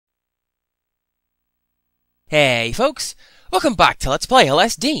Hey folks, welcome back to Let's Play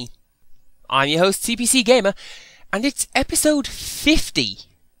LSD. I'm your host CPC Gamer, and it's episode 50.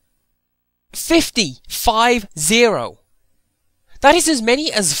 50! 5-0. That is as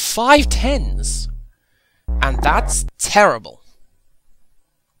many as 5 tens. And that's terrible.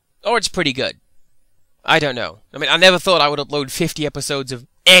 Or it's pretty good. I don't know. I mean, I never thought I would upload 50 episodes of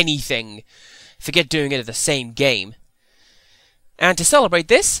anything. Forget doing it at the same game. And to celebrate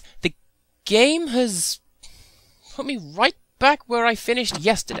this, the game has put me right back where I finished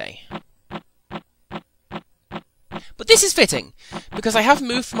yesterday. But this is fitting, because I haven't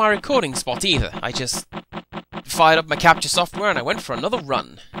moved from my recording spot either. I just fired up my capture software and I went for another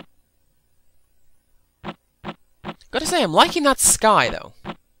run. Gotta say, I'm liking that sky though.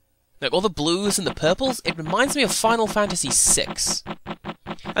 Like all the blues and the purples, it reminds me of Final Fantasy VI.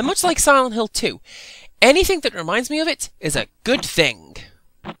 And much like Silent Hill 2, anything that reminds me of it is a good thing.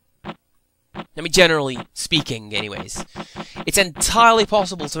 I mean, generally speaking, anyways. It's entirely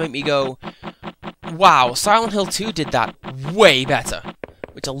possible to make me go, wow, Silent Hill 2 did that way better.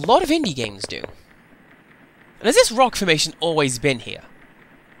 Which a lot of indie games do. And has this rock formation always been here?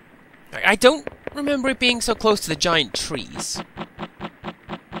 I don't remember it being so close to the giant trees.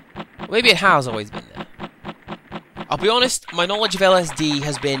 Maybe it has always been there. I'll be honest, my knowledge of LSD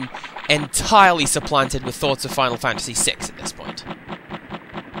has been entirely supplanted with thoughts of Final Fantasy VI at this point.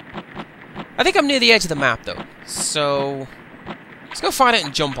 I think I'm near the edge of the map though, so let's go find it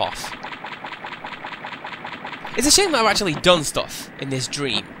and jump off. It's a shame that I've actually done stuff in this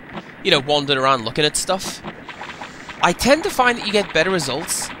dream. You know, wandered around looking at stuff. I tend to find that you get better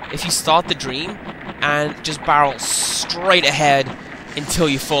results if you start the dream and just barrel straight ahead until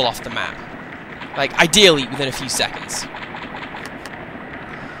you fall off the map. Like, ideally within a few seconds.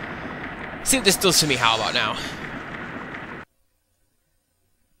 See what this does for me, how about now?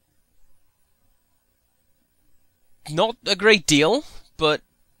 Not a great deal, but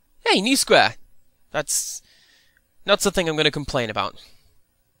hey, new square. That's not something I'm going to complain about.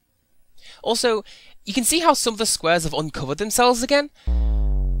 Also, you can see how some of the squares have uncovered themselves again.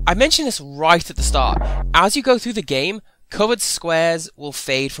 I mentioned this right at the start. As you go through the game, covered squares will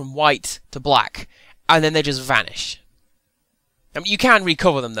fade from white to black, and then they just vanish. I mean, you can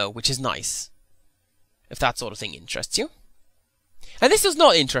recover them though, which is nice. If that sort of thing interests you. And this does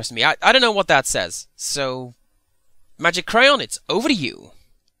not interest me. I don't know what that says, so Magic Crayon, it's over to you.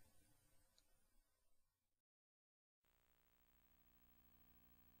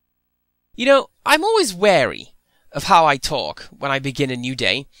 You know, I'm always wary of how I talk when I begin a new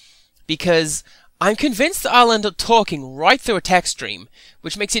day, because I'm convinced that I'll end up talking right through a text stream,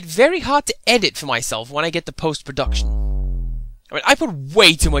 which makes it very hard to edit for myself when I get to post-production. I mean, I put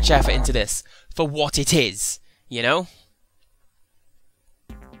way too much effort into this for what it is, you know?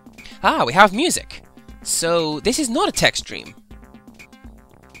 Ah, we have music. So, this is not a text stream.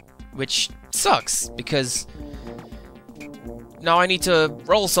 Which sucks, because now I need to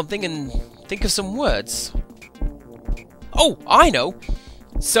roll something and think of some words. Oh, I know!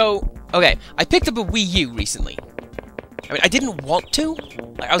 So, okay, I picked up a Wii U recently. I mean, I didn't want to.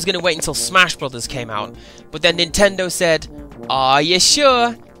 Like, I was gonna wait until Smash Brothers came out, but then Nintendo said, "Are you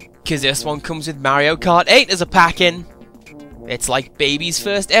sure? 'Cause this one comes with Mario Kart 8 as a pack-in. It's like baby's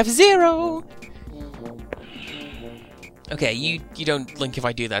first F-Zero." Okay, you don't blink if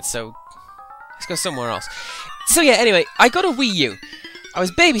I do that, so let's go somewhere else. So yeah, anyway, I got a Wii U. I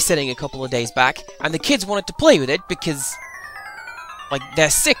was babysitting a couple of days back, and the kids wanted to play with it because, like, they're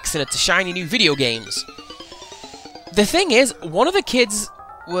 6 and it's a shiny new video games. The thing is, one of the kids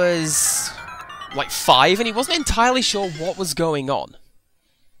was like 5 and he wasn't entirely sure what was going on.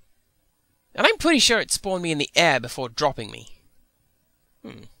 And I'm pretty sure it spawned me in the air before dropping me.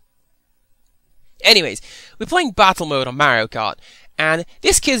 Anyways, we're playing battle mode on Mario Kart, and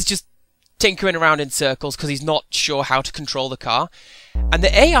this kid's just tinkering around in circles because he's not sure how to control the car. And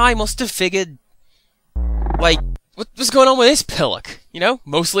the AI must have figured, like, what's going on with this pillock? You know,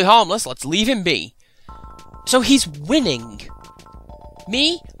 mostly harmless, let's leave him be. So he's winning.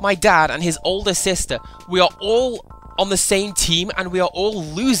 Me, my dad, and his older sister, we are all on the same team, and we are all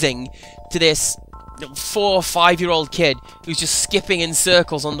losing to this 4 or 5-year-old kid who's just skipping in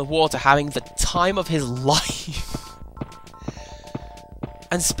circles underwater, having the time of his life.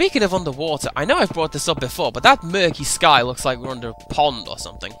 And speaking of underwater, I know I've brought this up before, but that murky sky looks like we're under a pond or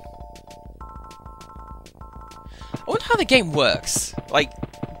something. I wonder how the game works. Like,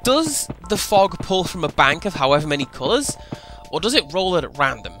 does the fog pull from a bank of however many colours, or does it roll it at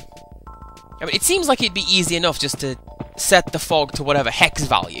random? I mean, it seems like it'd be easy enough just to set the fog to whatever hex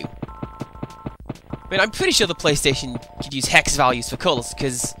value. I mean, I'm pretty sure the PlayStation could use hex values for colours,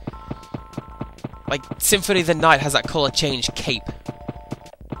 because Like, Symphony of the Night has that colour change cape.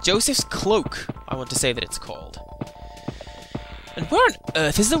 Joseph's Cloak, I want to say that it's called. And where on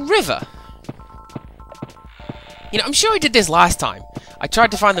earth is the river? You know, I'm sure I did this last time. I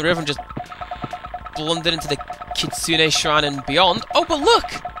tried to find the river and just blundered into the Kitsune Shrine and beyond. Oh, but look!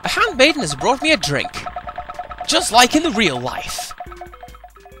 A handmaiden has brought me a drink. Just like in the real life.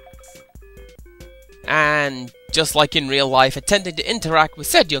 And just like in real life, attempting to interact with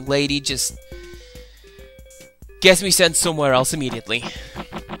said young lady just gets me sent somewhere else immediately.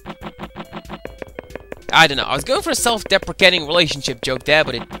 I don't know, I was going for a self-deprecating relationship joke there,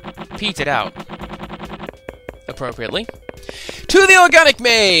 but it petered out. Appropriately. To the organic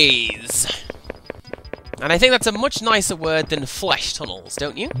maze! And I think that's a much nicer word than flesh tunnels,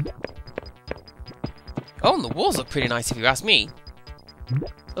 don't you? Oh, and the walls look pretty nice if you ask me.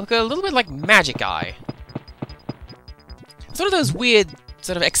 They look a little bit like Magic Eye. It's one of those weird,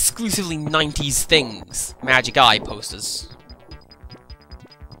 sort of exclusively 90s things. Magic Eye posters.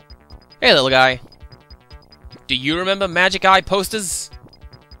 Hey, little guy. Do you remember Magic Eye posters?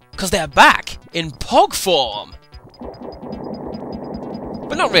 'Cause they're back in POG form!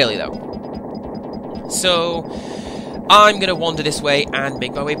 But not really, though. So, I'm gonna wander this way and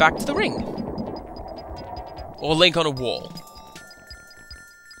make my way back to the ring. Or link on a wall.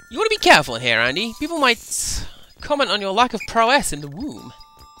 You want to be careful in here, Andy. People might comment on your lack of prowess in the womb.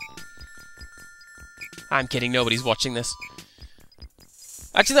 I'm kidding, nobody's watching this.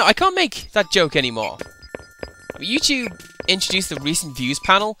 Actually, no, I can't make that joke anymore. YouTube introduced the recent views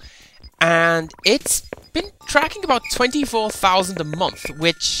panel, and it's been tracking about 24,000 a month,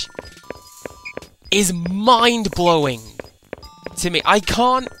 which is mind-blowing to me. I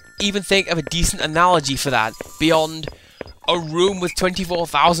can't even think of a decent analogy for that beyond a room with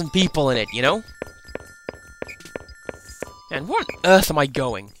 24,000 people in it, you know? And where on earth am I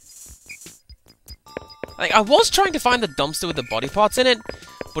going? Like, I was trying to find the dumpster with the body parts in it,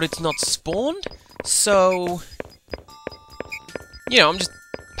 but it's not spawned, so you know, I'm just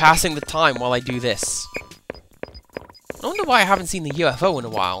passing the time while I do this. I wonder why I haven't seen the UFO in a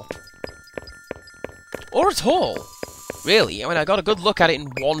while. Or at all. Really, I mean, I got a good look at it in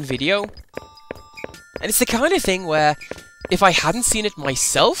one video. And it's the kind of thing where, if I hadn't seen it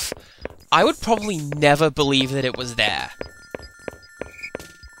myself, I would probably never believe that it was there.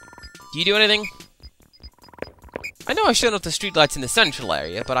 Do you do anything? I know I've shown up the streetlights in the central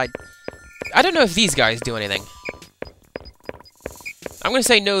area, but I don't know if these guys do anything. I'm gonna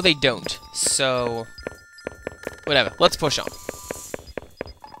say no, they don't. So, whatever. Let's push on.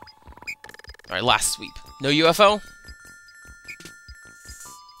 Alright, last sweep. No UFO?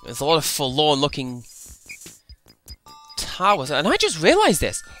 There's a lot of forlorn-looking towers. And I just realized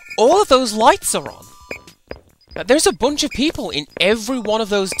this. All of those lights are on. Now, there's a bunch of people in every one of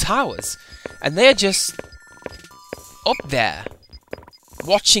those towers. And they're just up there,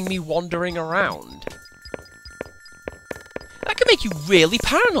 watching me wandering around. That can make you really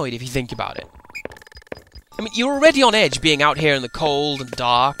paranoid if you think about it. I mean, you're already on edge being out here in the cold and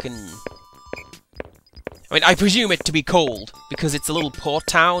dark and... I mean, I presume it to be cold, because it's a little port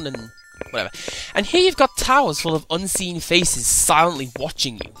town and whatever. And here you've got towers full of unseen faces silently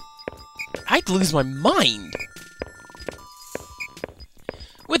watching you. I'd lose my mind!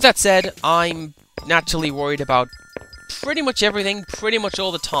 With that said, I'm naturally worried about pretty much everything, pretty much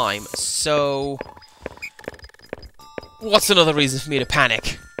all the time, so... what's another reason for me to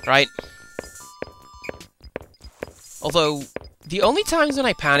panic, right? Although, the only times when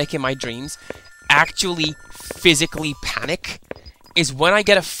I panic in my dreams, actually physically panic, is when I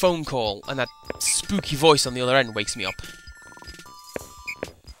get a phone call and that spooky voice on the other end wakes me up.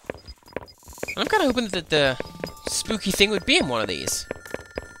 I'm kind of hoping that the spooky thing would be in one of these.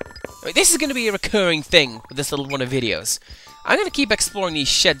 I mean, this is going to be a recurring thing with this little run of videos. I'm going to keep exploring these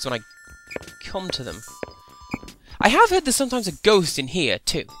sheds when I come to them. I have heard there's sometimes a ghost in here,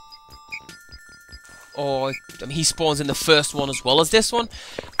 too. Or, I mean, he spawns in the first one as well as this one.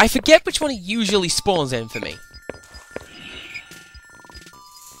 I forget which one he usually spawns in for me.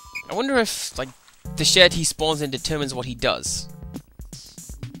 I wonder if, like, the shed he spawns in determines what he does.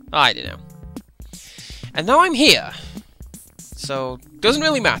 I don't know. And now I'm here. So, doesn't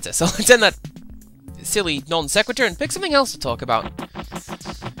really matter. So let's end that silly non-sequitur and pick something else to talk about.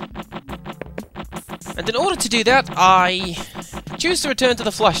 And in order to do that, I choose to return to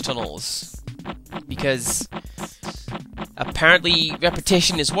the flesh tunnels. Because apparently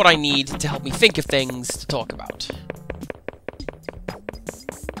repetition is what I need to help me think of things to talk about.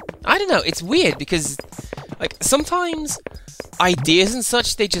 I don't know, it's weird because, like, sometimes ideas and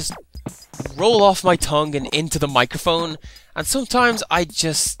such, they just roll off my tongue and into the microphone, and sometimes I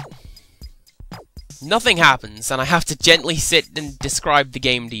just Nothing happens, and I have to gently sit and describe the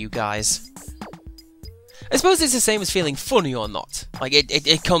game to you guys. I suppose it's the same as feeling funny or not. Like,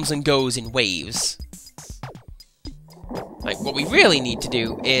 it comes and goes in waves. Like, what we really need to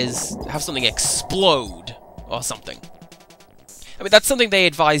do is have something explode, or something. I mean, that's something they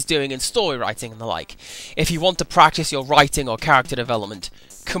advise doing in story writing and the like. If you want to practice your writing or character development,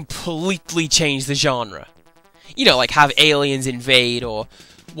 completely change the genre. You know, like have aliens invade, or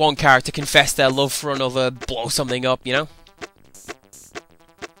one character confess their love for another, blow something up, you know?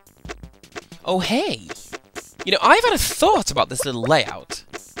 Oh, hey! You know, I've had a thought about this little layout.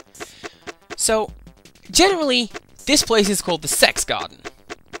 So, generally, this place is called the Sex Garden.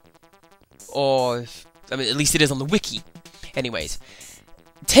 Or, I mean, at least it is on the wiki. Anyways,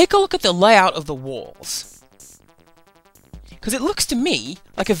 take a look at the layout of the walls. Because it looks to me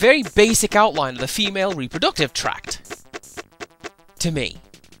like a very basic outline of the female reproductive tract. To me.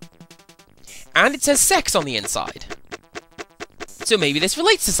 And it says sex on the inside. So maybe this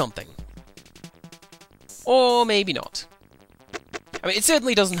relates to something. Or maybe not. I mean, it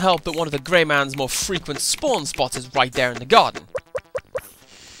certainly doesn't help that one of the Grey Man's more frequent spawn spots is right there in the garden.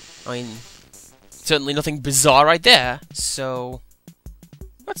 I mean, certainly nothing bizarre right there, so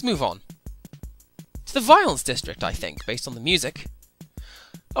let's move on. To the Violence District, I think, based on the music.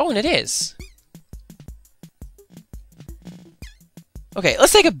 Oh, and it is. Okay,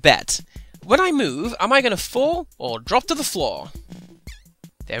 let's take a bet. When I move, am I going to fall or drop to the floor?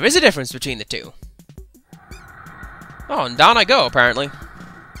 There is a difference between the two. Oh, and down I go, apparently.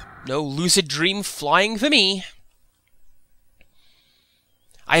 No lucid dream flying for me.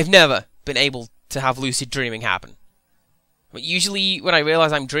 I have never been able to have lucid dreaming happen. But usually, when I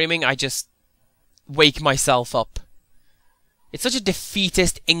realize I'm dreaming, I just wake myself up. It's such a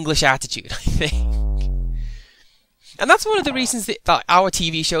defeatist English attitude, I think. And that's one of the reasons that our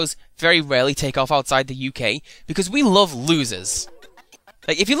TV shows very rarely take off outside the UK, because we love losers.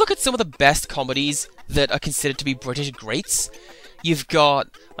 Like, if you look at some of the best comedies that are considered to be British greats, you've got,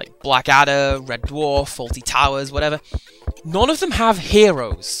 like, Blackadder, Red Dwarf, Fawlty Towers, whatever. None of them have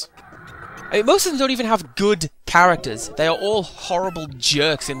heroes. I mean, most of them don't even have good characters. They are all horrible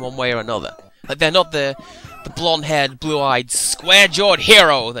jerks in one way or another. Like, they're not the blonde-haired, blue-eyed, square-jawed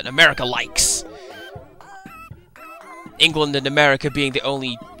hero that America likes. England and America being the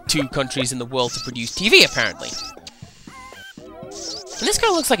only two countries in the world to produce TV, apparently. And this guy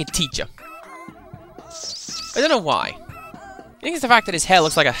looks like a teacher. I don't know why. I think it's the fact that his hair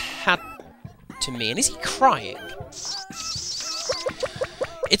looks like a hat to me. And is he crying?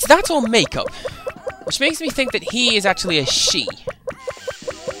 It's that or makeup, which makes me think that he is actually a she.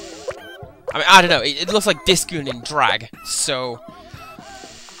 I mean, I don't know. It looks like Discoon in drag, so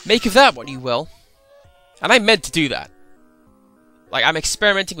make of that what you will. And I meant to do that. Like, I'm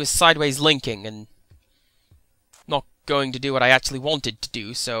experimenting with sideways linking and not going to do what I actually wanted to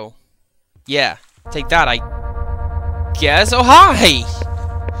do, so yeah, take that, I guess. Oh, hi!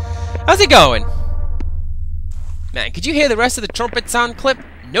 How's it going? Man, could you hear the rest of the trumpet sound clip?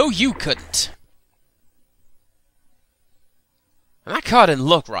 No, you couldn't. And that car didn't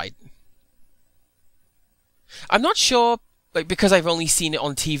look right. I'm not sure, like, because I've only seen it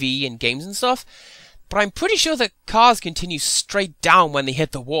on TV and games and stuff, but I'm pretty sure that cars continue straight down when they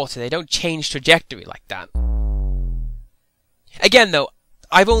hit the water. They don't change trajectory like that. Again, though,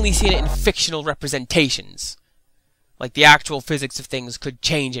 I've only seen it in fictional representations. Like, the actual physics of things could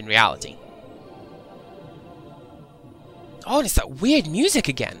change in reality. Oh, and it's that weird music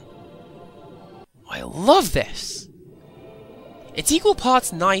again. I love this. It's equal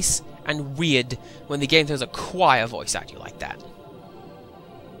parts nice and weird when the game throws a choir voice at you like that.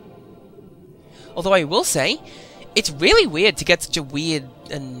 Although I will say, it's really weird to get such a weird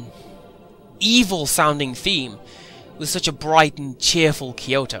and evil-sounding theme with such a bright and cheerful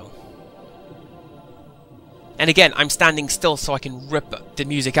Kyoto. And again, I'm standing still so I can rip the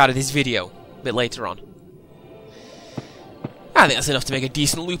music out of this video a bit later on. I think that's enough to make a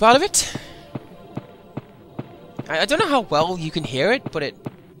decent loop out of it. I don't know how well you can hear it, but it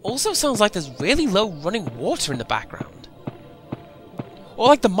also sounds like there's really low running water in the background. Or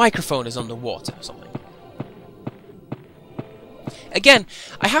like the microphone is underwater or something. Again,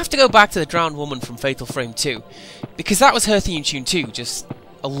 I have to go back to the drowned woman from Fatal Frame 2, because that was her theme tune too, just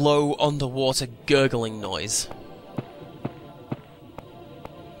a low underwater gurgling noise.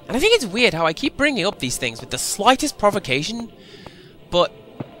 And I think it's weird how I keep bringing up these things with the slightest provocation, but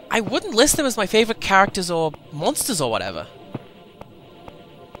I wouldn't list them as my favourite characters or monsters or whatever.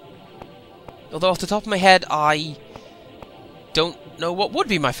 Although off the top of my head, I don't know what would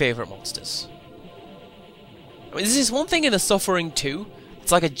be my favourite monsters. I mean, this is one thing in The Suffering 2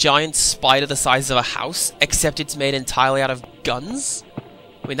 It's like a giant spider the size of a house, except it's made entirely out of guns.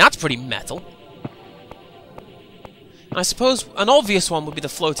 I mean, that's pretty metal. And I suppose an obvious one would be the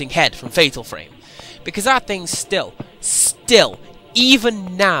floating head from Fatal Frame, because that thing still,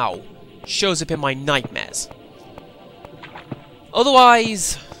 even now, shows up in my nightmares.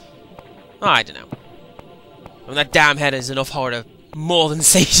 Otherwise, I don't know. I mean, that damn head is enough horror to more than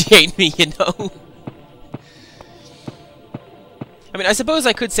satiate me, you know? I mean, I suppose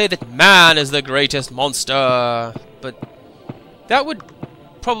I could say that man is the greatest monster, but that would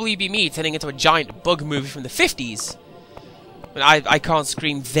probably be me turning into a giant bug movie from the 50s. But I can't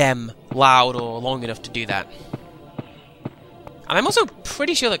scream them loud or long enough to do that. And I'm also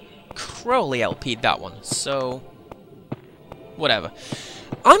pretty sure that Crowley LP'd that one, so whatever.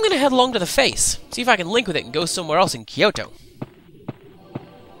 I'm gonna head along to the face, see if I can link with it and go somewhere else in Kyoto.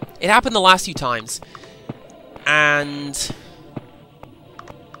 It happened the last few times, and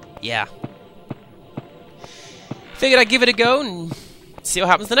yeah. Figured I'd give it a go and see what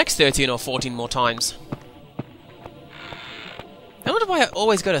happens the next 13 or 14 more times. I wonder why I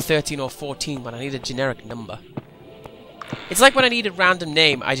always go to 13 or 14 when I need a generic number. It's like when I need a random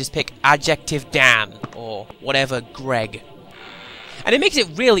name, I just pick Adjective Dan, or whatever Greg. And it makes it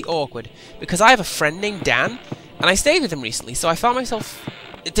really awkward, because I have a friend named Dan, and I stayed with him recently, so I found myself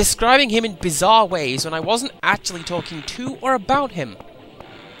describing him in bizarre ways when I wasn't actually talking to or about him.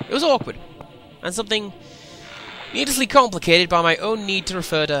 It was awkward, and something needlessly complicated by my own need to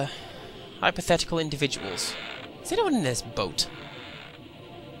refer to hypothetical individuals. Is anyone in this boat?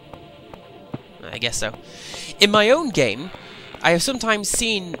 I guess so. In my own game, I have sometimes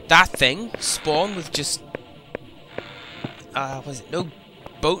seen that thing spawn with just was it no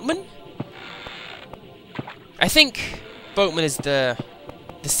boatman? I think boatman is the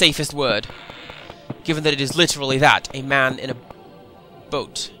safest word, given that it is literally that, a man in a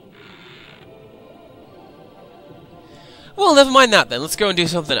boat. Well, never mind that then, let's go and do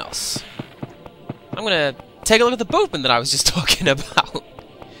something else. I'm gonna take a look at the boatman that I was just talking about.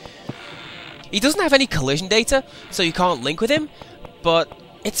 He doesn't have any collision data, so you can't link with him, but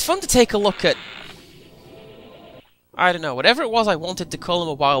it's fun to take a look at, I don't know, whatever it was I wanted to call him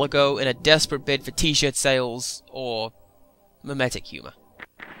a while ago in a desperate bid for t-shirt sales or mimetic humor.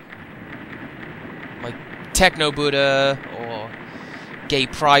 Like Techno Buddha or Gay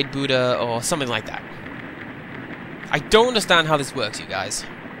Pride Buddha or something like that. I don't understand how this works, you guys.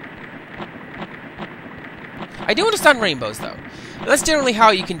 I do understand rainbows, though. And that's generally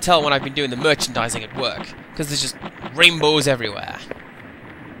how you can tell when I've been doing the merchandising at work, because there's just rainbows everywhere.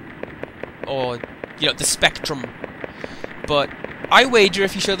 Or, you know, the spectrum. But I wager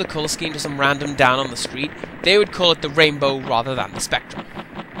if you show the colour scheme to some random Dan on the street, they would call it the rainbow rather than the spectrum.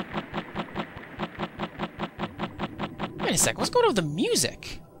 Wait a sec, what's going on with the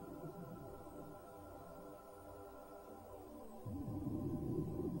music?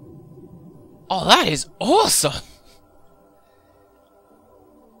 Oh, that is awesome!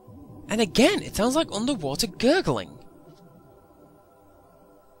 And again, it sounds like underwater gurgling.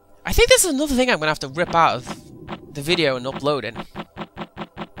 I think this is another thing I'm going to have to rip out of the video and upload it.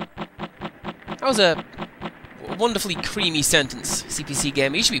 That was a wonderfully creamy sentence, CPC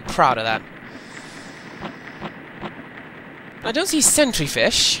Gamer. You should be proud of that. I don't see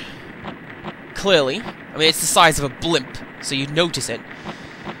sentryfish. Clearly. I mean, it's the size of a blimp, so you'd notice it.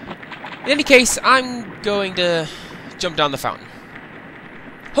 In any case, I'm going to jump down the fountain.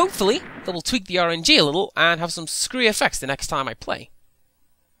 Hopefully, that will tweak the RNG a little and have some screwy effects the next time I play.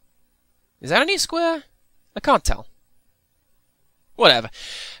 Is that a new square? I can't tell. Whatever.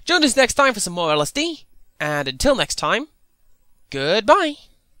 Join us next time for some more LSD, and until next time, goodbye!